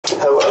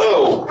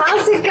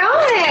it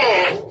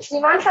going? Do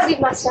you mind if I leave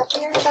my stuff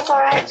here? If that's all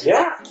right?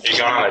 Yeah. Are you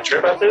going on a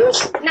trip after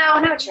this? No,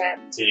 no trip.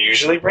 Do you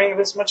usually bring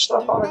this much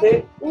stuff on a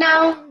date?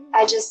 No,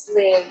 I just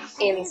live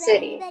in the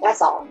city.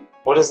 That's all.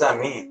 What does that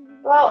mean?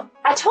 Well,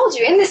 I told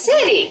you, in the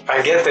city.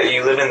 I get that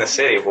you live in the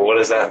city, but what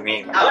does that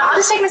mean? I'll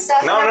just take my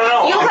stuff. No.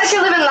 You look like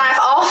you're living life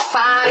all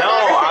fine.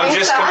 No, I'm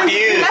just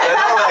confused. I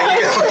don't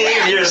like you can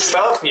leave your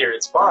stuff here.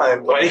 It's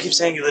fine. Why do you keep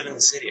saying you live in the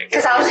city?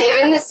 Because I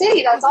live in the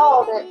city. That's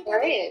all that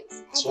there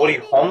is. So what, are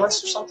you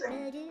homeless or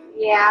something?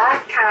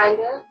 Yeah, kind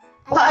of.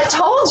 Well, I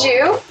told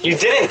you. You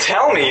didn't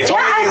tell me. You told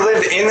me you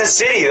lived in the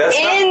city.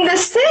 The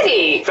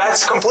city.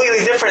 That's completely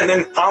different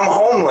than I'm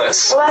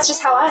homeless. Well, that's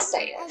just how I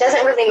say it. It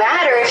doesn't really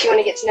matter if you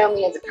want to get to know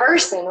me as a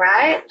person,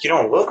 right? You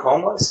don't look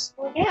homeless.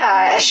 Well,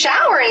 yeah, I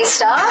shower and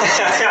stuff.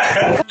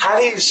 How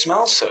do you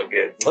smell so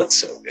good? Look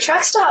so good.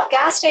 Truck stop,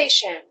 gas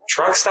station.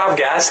 Truck stop,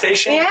 gas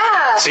station?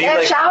 Yeah, So they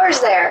have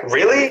showers there.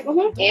 Really?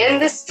 Mm-hmm. In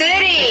the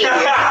city.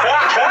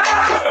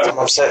 I'm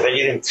upset that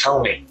you didn't tell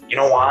me. You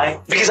know why?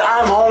 Because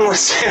I'm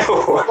homeless too.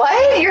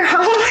 What? You're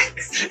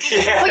homeless?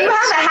 Yeah. Well, you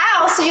have a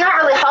house, so you're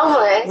not really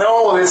homeless.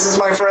 No, this is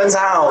my friend's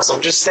house.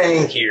 I'm just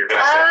staying here.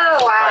 Oh,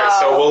 wow. Alright,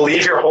 so we'll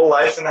leave your whole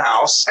life in the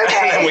house. Okay.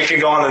 And then we can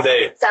go on the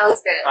date.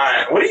 Sounds good.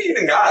 Alright, what do you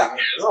even got in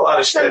here? There's a lot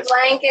of Some shit.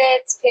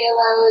 blankets,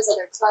 pillows,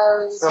 other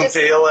clothes. Some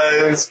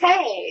pillows.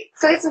 Hey,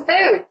 let's go get some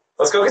food.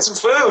 Let's go get some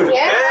food.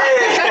 Yeah.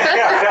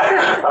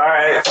 Hey.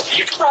 Alright.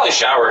 You can probably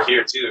shower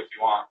here too if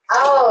you want.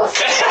 Oh,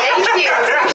 thank you.